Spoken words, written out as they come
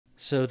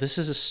So, this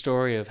is a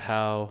story of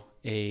how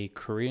a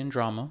Korean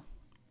drama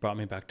brought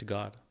me back to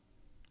God.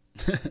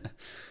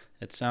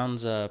 It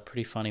sounds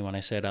pretty funny when I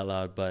say it out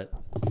loud, but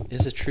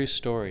it's a true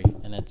story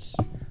and it's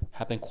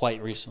happened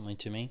quite recently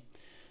to me.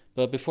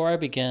 But before I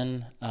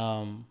begin,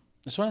 I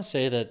just want to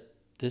say that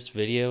this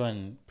video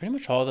and pretty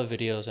much all the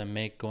videos I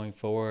make going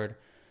forward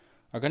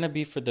are going to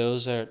be for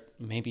those that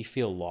maybe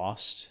feel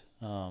lost,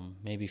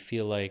 maybe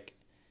feel like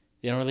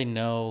they don't really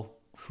know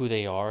who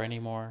they are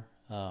anymore.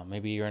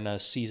 Maybe you're in a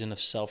season of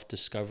self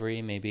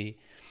discovery. Maybe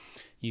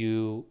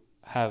you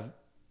have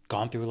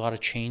gone through a lot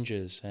of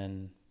changes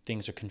and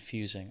things are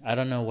confusing. I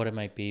don't know what it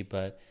might be,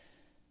 but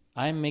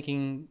I'm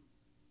making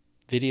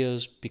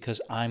videos because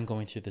I'm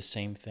going through the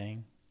same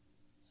thing.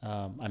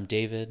 I'm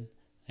David.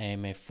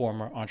 I'm a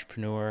former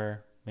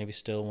entrepreneur, maybe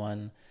still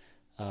one,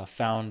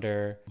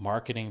 founder,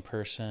 marketing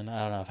person.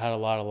 I don't know. I've had a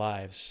lot of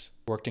lives.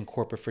 Worked in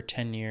corporate for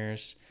 10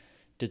 years,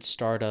 did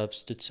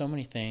startups, did so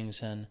many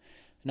things. And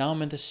now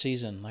I'm in this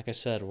season, like I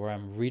said, where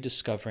I'm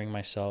rediscovering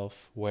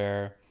myself,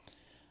 where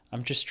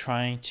I'm just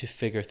trying to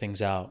figure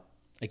things out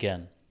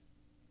again.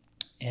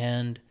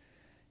 And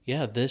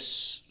yeah,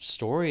 this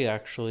story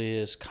actually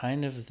is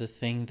kind of the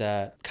thing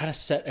that kind of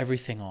set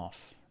everything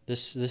off.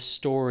 This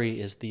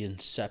story is the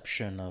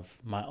inception of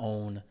my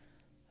own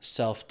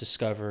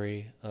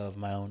self-discovery, of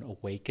my own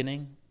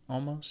awakening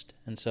almost.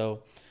 And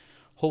so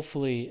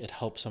hopefully it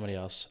helps somebody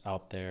else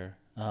out there.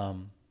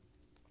 So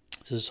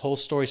this whole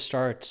story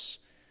starts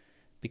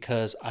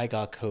because I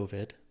got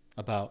COVID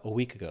about a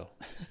week ago.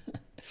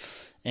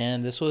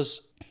 And this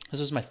was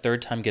my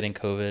third time getting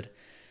COVID.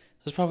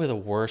 It was probably the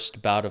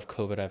worst bout of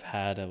COVID I've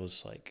had. I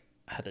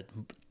had a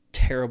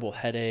terrible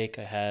headache.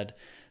 I had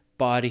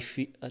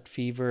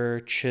fever,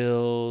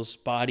 chills,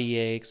 body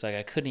aches. Like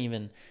I couldn't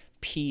even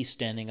pee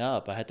standing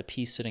up. I had to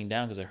pee sitting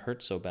down because it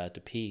hurt so bad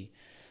to pee.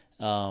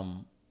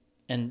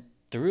 And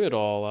through it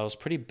all, I was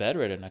pretty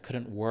bedridden. I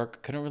couldn't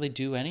work, couldn't really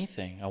do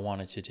anything I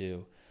wanted to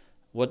do.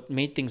 What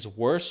made things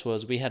worse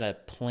was we had a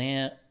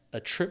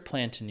trip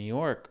planned to New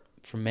York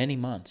for many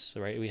months,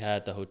 right? We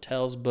had the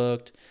hotels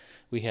booked,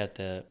 we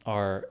had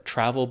our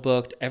travel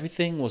booked.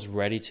 Everything was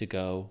ready to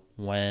go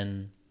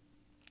when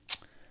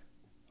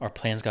our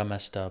plans got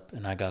messed up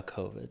and I got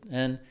COVID.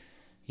 And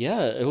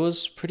yeah, it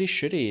was pretty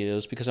shitty. It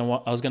was because I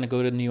was going to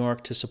go to New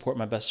York to support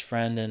my best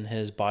friend in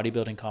his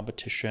bodybuilding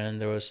competition.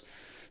 There was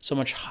so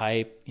much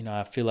hype.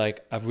 I feel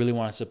like I really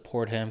want to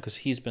support him because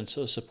he's been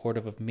so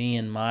supportive of me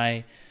and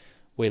my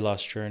weight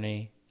loss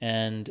journey.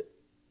 And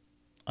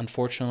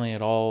unfortunately,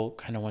 it all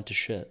kind of went to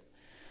shit.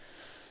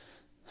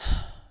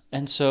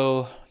 And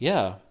so,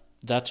 yeah,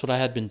 that's what I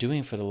had been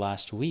doing for the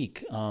last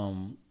week.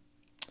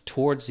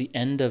 Towards the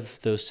end of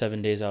those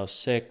 7 days I was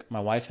sick, my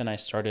wife and I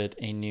started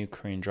a new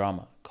Korean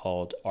drama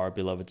called Our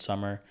Beloved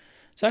Summer.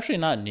 It's actually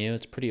not new.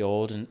 It's pretty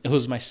old. And it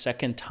was my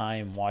second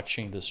time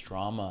watching this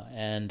drama.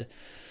 And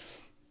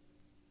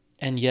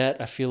yet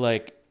I feel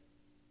like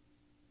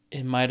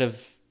it might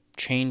have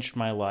changed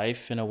my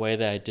life in a way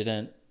that I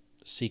didn't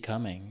see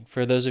coming.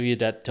 For those of you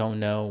that don't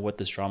know what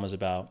this drama is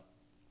about,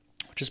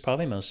 which is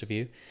probably most of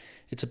you,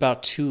 it's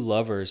about two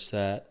lovers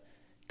that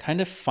kind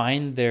of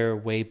find their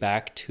way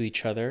back to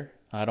each other.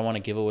 I don't want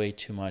to give away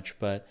too much,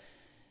 but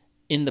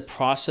in the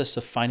process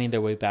of finding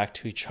their way back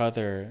to each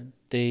other,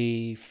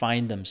 they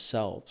find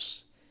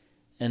themselves.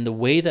 And the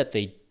way that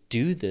they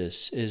do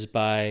this is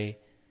by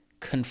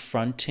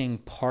confronting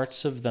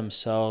parts of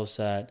themselves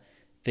that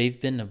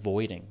they've been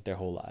avoiding their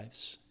whole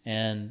lives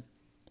and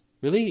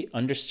really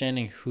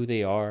understanding who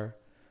they are,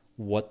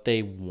 what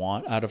they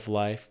want out of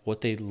life, what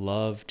they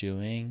love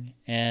doing.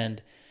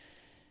 And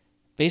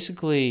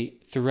basically,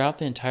 throughout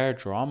the entire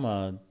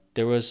drama,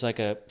 there was like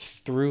a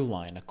through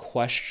line, a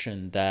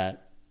question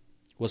that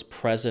was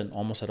present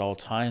almost at all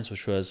times,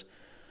 which was,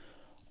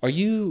 are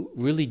you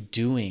really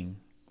doing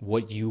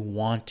what you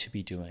want to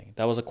be doing?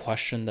 That was a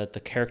question that the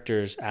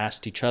characters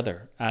asked each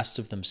other, asked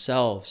of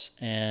themselves.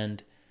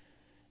 And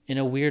in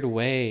a weird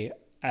way,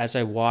 as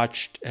I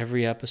watched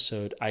every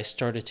episode, I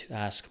started to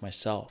ask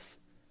myself,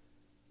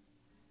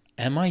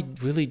 am I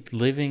really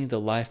living the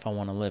life I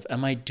want to live?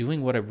 Am I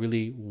doing what I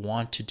really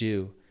want to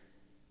do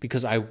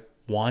because I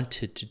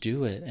wanted to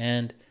do it?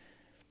 And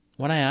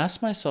when I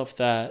asked myself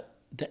that,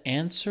 the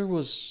answer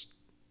was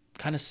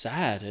kind of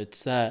sad.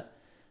 It's that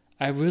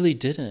I really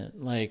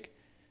didn't. Like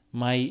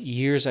my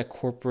years at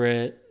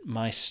corporate,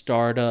 my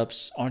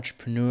startups,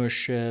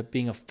 entrepreneurship,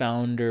 being a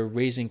founder,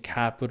 raising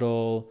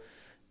capital,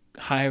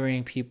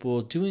 hiring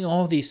people, doing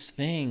all these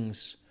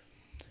things,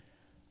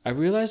 I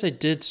realized I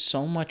did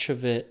so much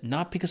of it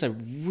not because I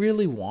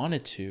really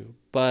wanted to,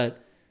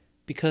 but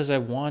because I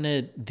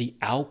wanted the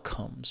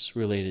outcomes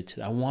related to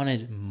that. I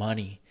wanted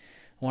money.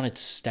 I wanted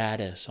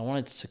status. I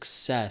wanted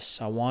success.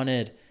 I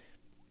wanted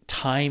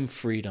time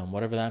freedom,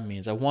 whatever that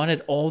means. I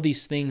wanted all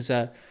these things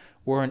that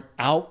were an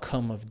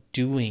outcome of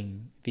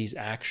doing these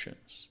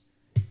actions.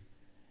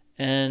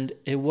 And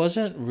it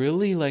wasn't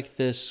really like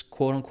this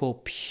quote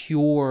unquote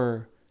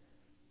pure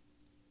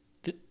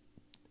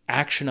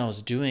action I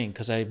was doing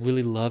because I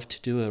really loved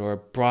to do it, or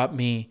it brought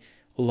me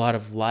a lot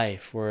of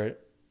life, or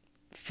it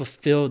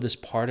fulfilled this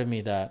part of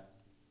me that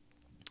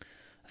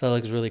I felt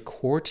like it was really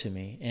core to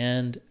me.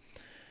 And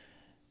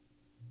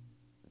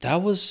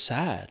that was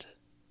sad.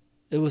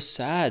 It was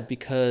sad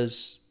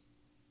because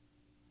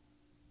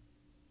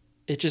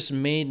it just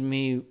made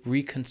me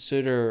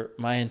reconsider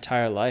my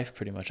entire life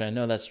pretty much. I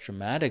know that's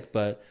dramatic,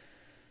 but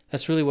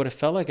that's really what it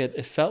felt like.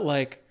 It felt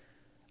like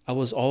I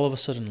was all of a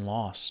sudden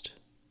lost.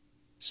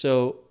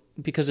 So,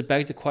 because it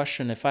begged the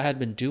question, if I had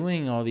been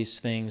doing all these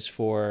things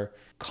for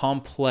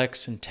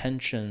complex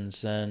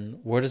intentions, then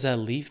where does that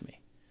leave me?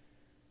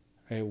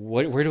 Right?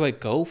 Where do I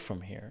go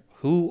from here?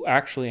 Who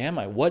actually am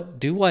I? What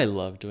do I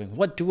love doing?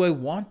 What do I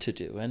want to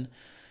do? And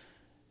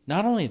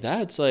not only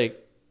that, it's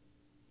like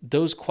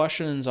those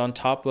questions on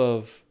top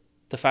of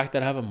the fact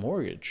that I have a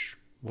mortgage.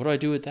 What do I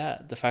do with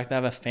that? The fact that I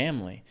have a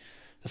family,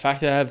 the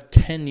fact that I have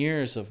 10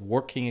 years of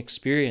working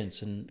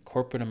experience in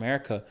corporate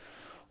America.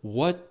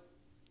 What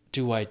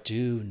do I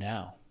do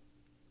now?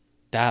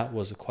 That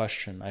was a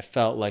question. I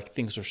felt like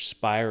things were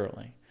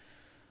spiraling.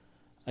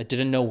 I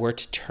didn't know where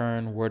to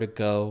turn, where to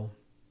go.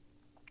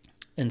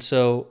 And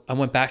so I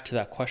went back to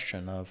that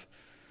question of,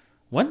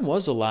 when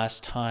was the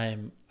last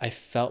time I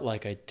felt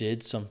like I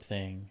did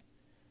something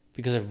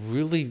because I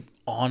really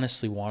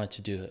honestly wanted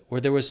to do it, where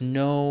there was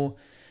no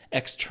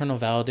external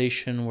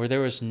validation, where there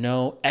was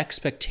no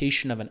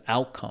expectation of an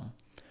outcome.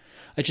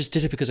 I just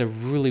did it because I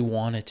really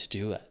wanted to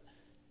do it.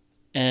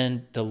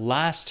 And the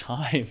last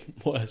time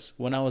was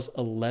when I was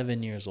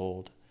 11 years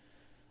old.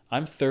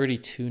 I'm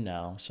 32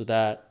 now, so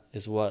that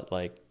is what,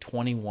 like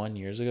 21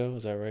 years ago?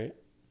 Is that right?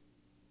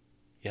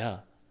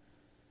 Yeah.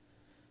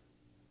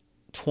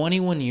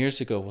 21 years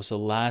ago was the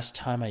last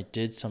time I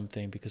did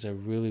something because I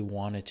really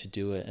wanted to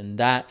do it. And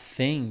that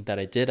thing that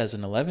I did as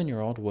an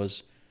 11-year-old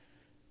was,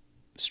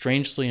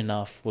 strangely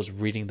enough, was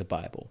reading the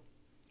Bible.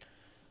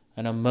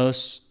 I know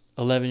most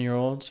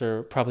 11-year-olds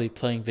are probably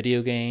playing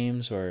video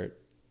games or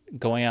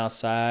going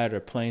outside or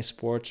playing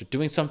sports or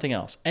doing something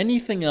else,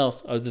 anything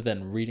else other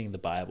than reading the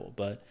Bible.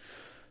 But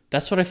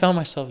that's what I found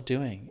myself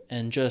doing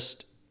and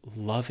just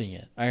loving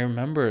it. I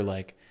remember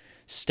like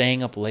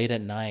staying up late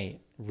at night,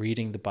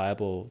 reading the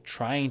Bible,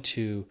 trying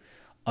to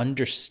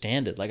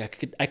understand it.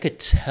 Like I could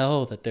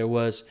tell that there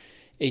was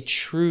a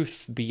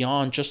truth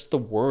beyond just the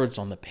words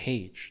on the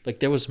page. Like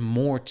there was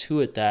more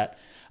to it that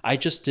I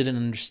just didn't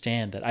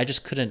understand, that I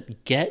just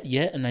couldn't get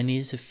yet, and I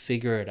needed to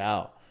figure it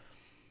out.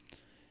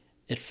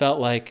 It felt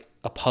like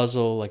a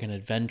puzzle, like an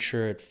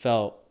adventure.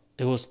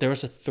 There was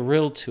a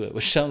thrill to it,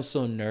 which sounds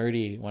so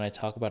nerdy when I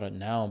talk about it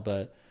now,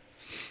 but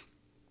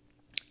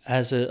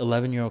as an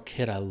 11-year-old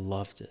kid, I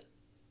loved it.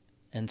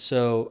 And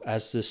so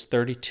as this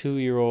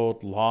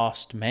 32-year-old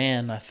lost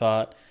man, I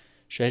thought,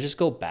 should I just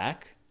go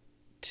back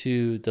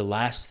to the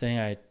last thing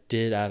I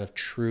did out of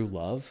true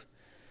love?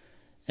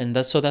 And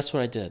that's what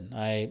I did.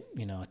 I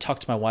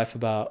talked to my wife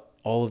about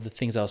all of the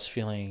things I was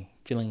feeling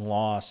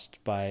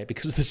lost by,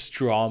 because of this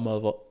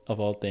drama of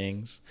all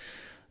things.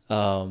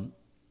 Not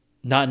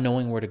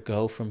knowing where to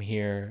go from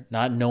here,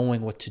 not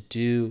knowing what to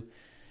do.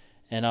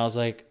 And I was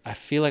like, I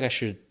feel like I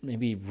should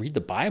maybe read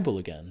the Bible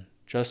again,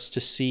 just to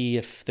see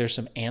if there's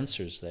some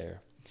answers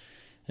there.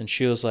 And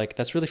she was like,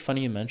 that's really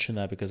funny you mentioned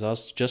that, because I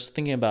was just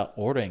thinking about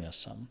ordering us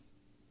some.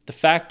 The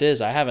fact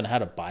is, I haven't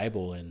had a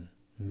Bible in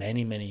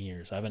many, many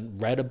years. I haven't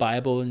read a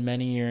Bible in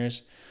many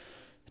years.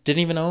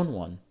 Didn't even own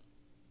one.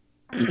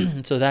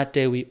 And so that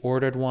day we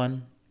ordered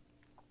one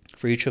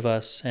for each of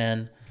us.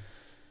 And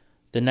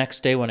the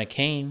next day when it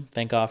came,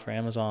 thank God for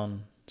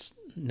Amazon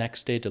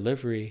next day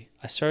delivery,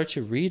 I started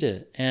to read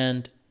it.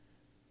 And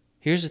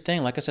here's the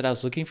thing, like I said, I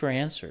was looking for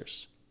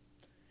answers.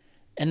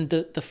 And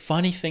the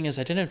funny thing is,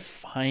 I didn't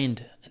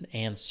find an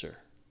answer,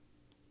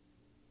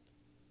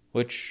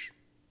 which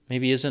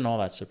maybe isn't all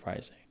that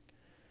surprising.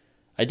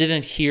 I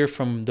didn't hear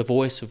from the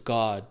voice of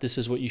God, this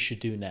is what you should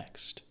do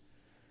next.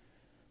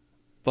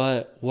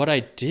 But what I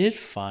did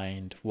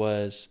find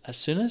was, as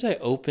soon as I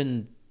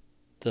opened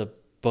the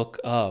book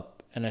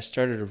up and I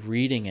started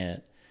reading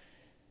it,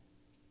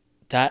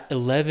 that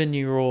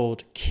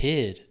 11-year-old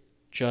kid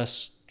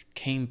just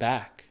came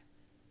back.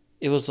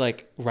 It was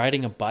like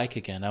riding a bike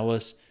again. I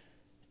was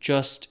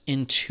just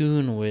in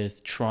tune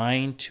with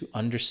trying to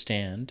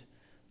understand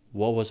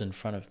what was in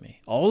front of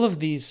me. All of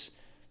these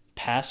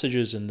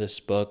passages in this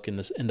book, in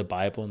the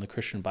Bible, in the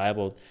Christian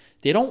Bible,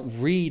 they don't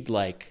read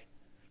like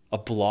a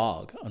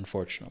blog,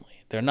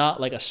 unfortunately. They're not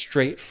like a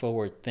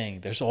straightforward thing.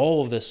 There's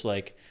all of this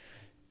like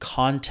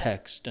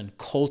context and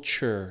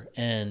culture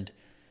and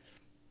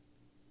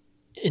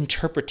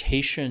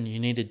interpretation you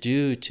need to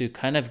do to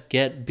kind of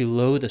get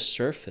below the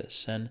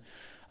surface. And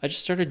I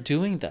just started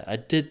doing that. I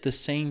did the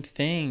same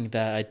thing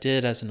that I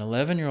did as an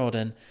 11-year-old.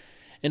 And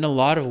in a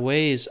lot of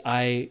ways,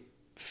 I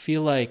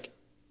feel like,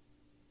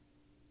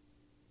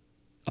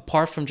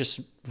 apart from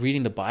just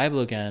reading the Bible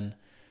again,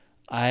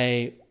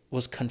 I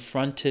was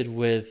confronted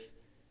with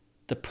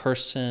the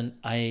person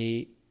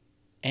I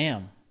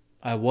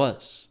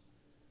was.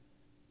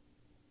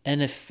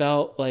 And it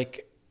felt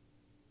like,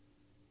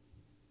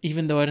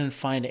 even though I didn't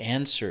find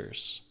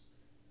answers,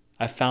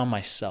 I found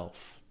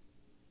myself.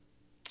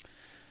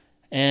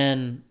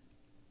 And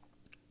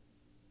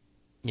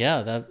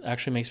yeah, that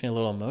actually makes me a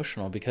little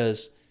emotional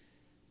because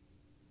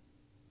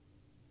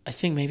I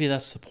think maybe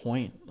that's the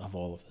point of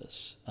all of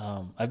this.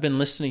 I've been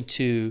listening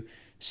to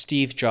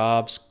Steve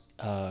Jobs'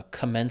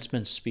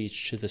 commencement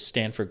speech to the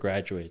Stanford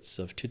graduates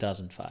of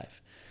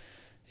 2005.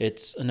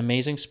 It's an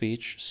amazing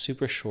speech,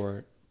 super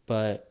short,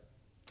 but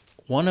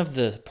one of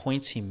the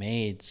points he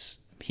makes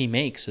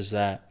is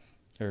that,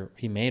 or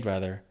he made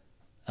rather,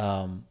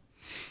 um,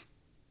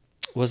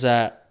 was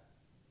that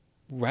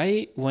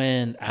right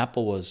when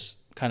Apple was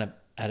kind of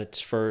at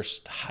its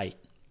first height,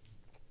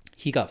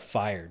 he got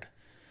fired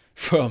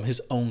from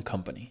his own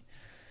company.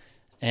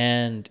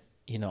 And,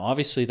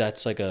 obviously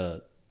that's like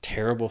a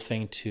terrible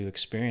thing to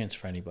experience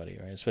for anybody,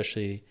 right?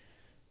 Especially,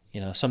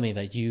 something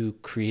that you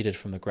created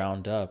from the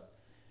ground up.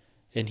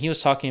 And he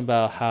was talking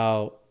about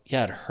how,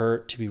 yeah, it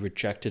hurt to be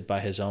rejected by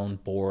his own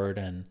board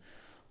and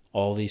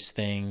all these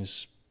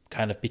things,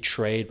 kind of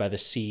betrayed by the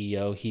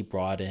CEO he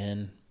brought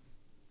in.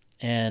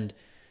 And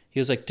he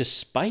was like,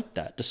 despite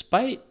that,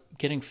 despite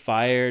getting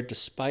fired,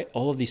 despite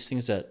all of these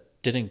things that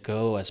didn't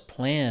go as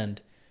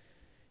planned,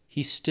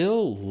 he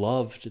still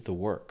loved the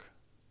work.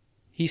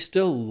 He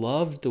still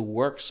loved the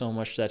work so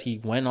much that he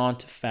went on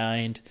to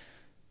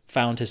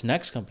found his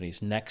next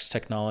companies, Next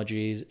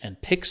Technologies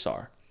and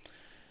Pixar.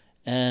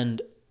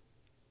 And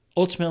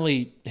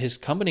ultimately, his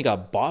company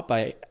got bought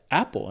by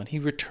Apple and he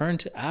returned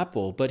to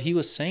Apple. But he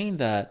was saying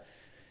that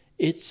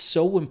it's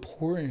so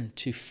important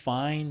to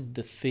find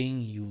the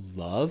thing you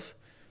love,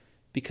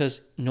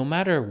 because no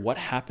matter what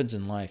happens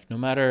in life, no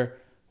matter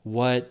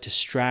what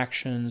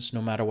distractions,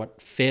 no matter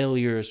what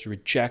failures,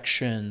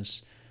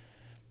 rejections,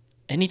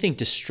 anything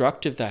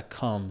destructive that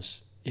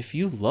comes, if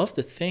you love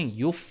the thing,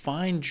 you'll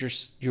find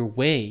your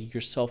way,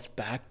 yourself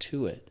back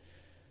to it.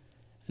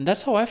 And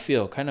that's how I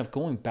feel, kind of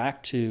going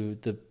back to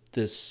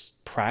this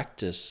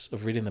practice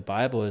of reading the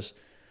Bible. Is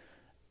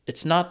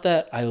it's not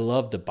that I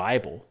love the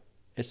Bible,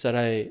 it's that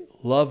I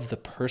love the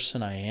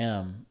person I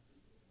am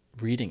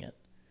reading it.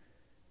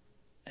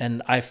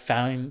 And I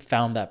found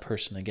that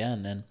person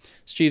again. And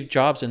Steve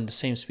Jobs in the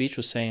same speech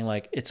was saying,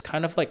 like, it's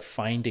kind of like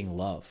finding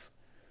love,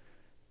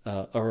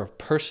 or a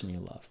person you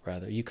love,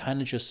 rather. You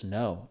kind of just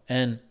know.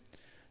 And,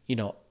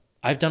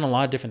 I've done a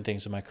lot of different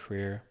things in my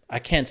career. I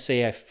can't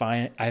say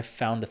I've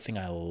found a thing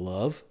I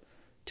love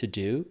to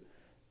do,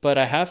 but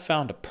I have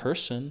found a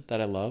person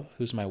that I love,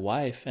 who's my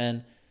wife.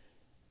 And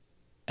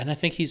I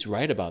think he's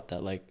right about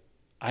that. Like,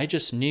 I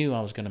just knew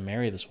I was going to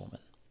marry this woman.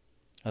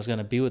 I was going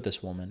to be with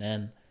this woman.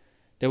 And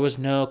there was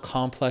no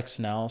complex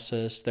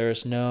analysis. There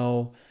was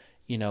no,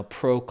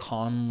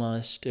 pro-con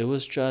list. It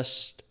was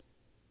just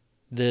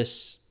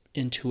this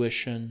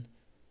intuition,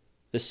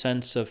 the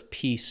sense of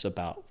peace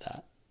about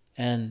that.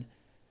 And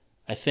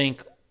I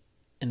think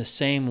in the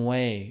same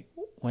way,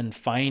 when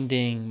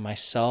finding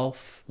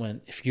myself,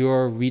 if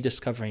you're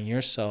rediscovering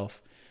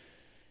yourself,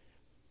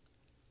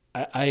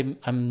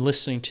 I'm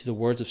listening to the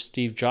words of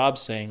Steve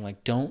Jobs saying,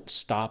 like, don't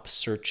stop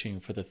searching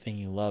for the thing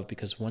you love,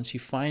 because once you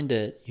find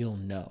it, you'll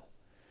know.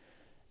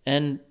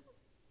 And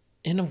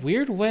in a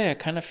weird way, I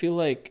kind of feel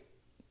like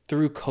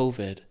through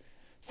COVID,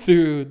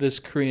 through this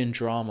Korean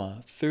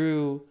drama,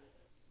 through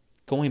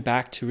going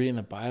back to reading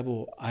the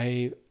Bible,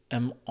 I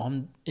am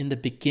in the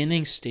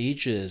beginning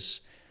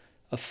stages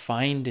of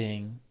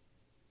finding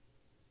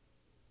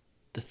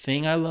the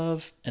thing I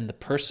love and the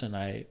person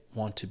I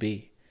want to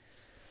be.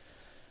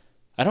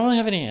 I don't really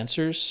have any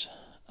answers.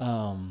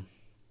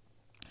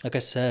 Like I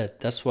said,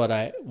 that's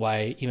why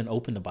I even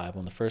opened the Bible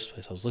in the first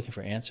place. I was looking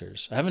for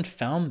answers. I haven't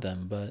found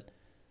them, but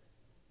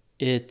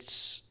it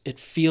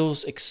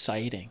feels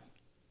exciting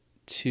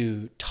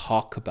to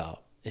talk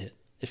about it.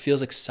 It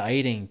feels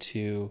exciting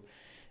to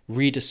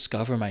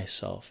rediscover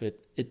myself.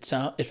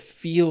 It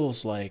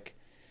feels like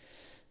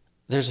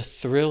there's a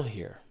thrill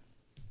here.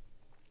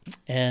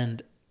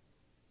 And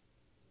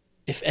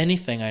if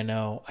anything, I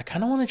know I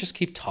kind of want to just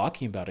keep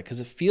talking about it, because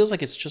it feels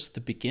like it's just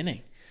the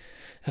beginning.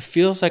 It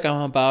feels like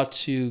I'm about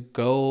to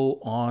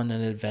go on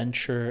an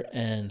adventure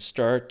and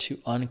start to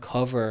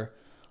uncover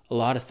a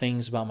lot of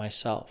things about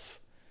myself.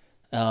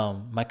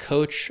 My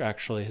coach,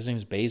 actually, his name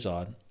is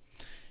Bezod.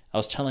 I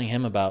was telling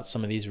him about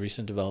some of these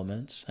recent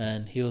developments,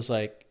 and he was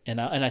like, and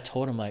I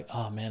told him, like,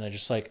 oh man,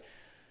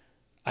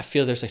 I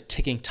feel there's a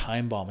ticking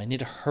time bomb. I need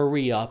to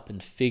hurry up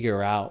and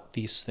figure out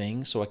these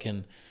things so I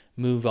can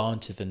move on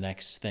to the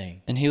next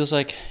thing. And he was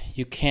like,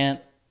 you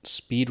can't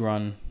speed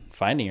run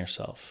finding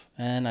yourself.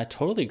 And I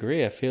totally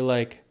agree. I feel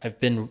like I've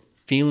been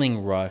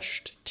feeling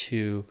rushed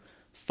to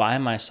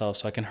find myself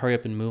so I can hurry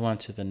up and move on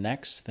to the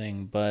next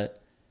thing.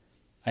 But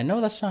I know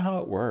that's not how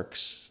it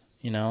works.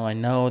 I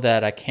know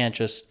that I can't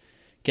just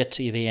get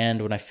to the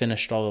end when I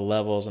finished all the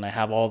levels and I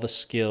have all the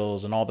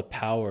skills and all the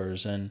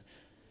powers and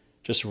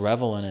just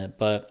revel in it.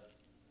 But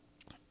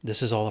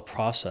this is all a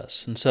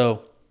process. And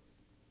so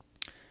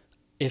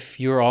if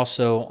you're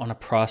also on a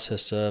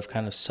process of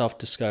kind of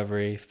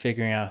self-discovery,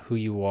 figuring out who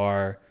you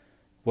are,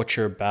 what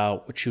you're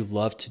about, what you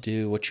love to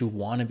do, what you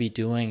want to be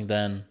doing,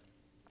 then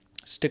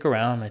stick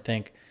around. I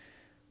think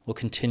we'll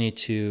continue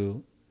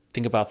to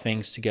think about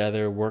things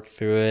together, work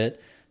through it.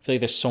 I feel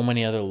like there's so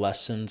many other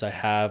lessons I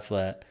have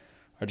that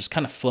are just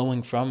kind of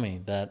flowing from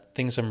me, that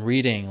things I'm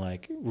reading,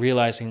 like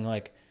realizing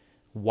like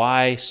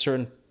why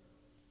certain,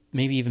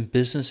 maybe even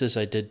businesses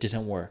I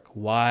didn't work,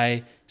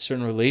 why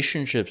certain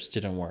relationships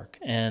didn't work.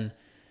 And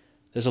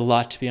there's a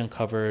lot to be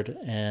uncovered,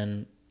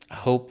 and I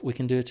hope we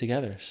can do it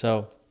together.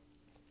 So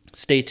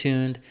stay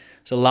tuned.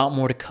 There's a lot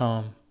more to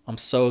come. I'm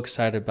so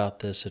excited about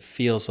this. It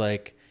feels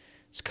like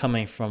it's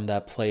coming from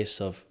that place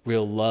of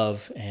real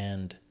love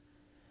and,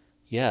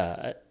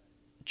 yeah,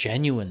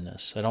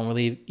 genuineness. I don't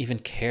really even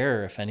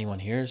care if anyone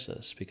hears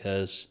this,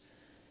 because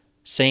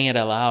saying it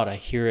out loud, I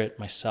hear it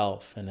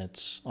myself, and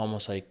it's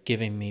almost like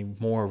giving me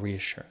more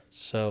reassurance.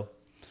 So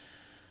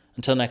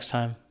until next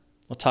time,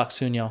 we'll talk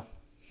soon, y'all.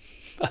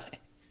 Bye.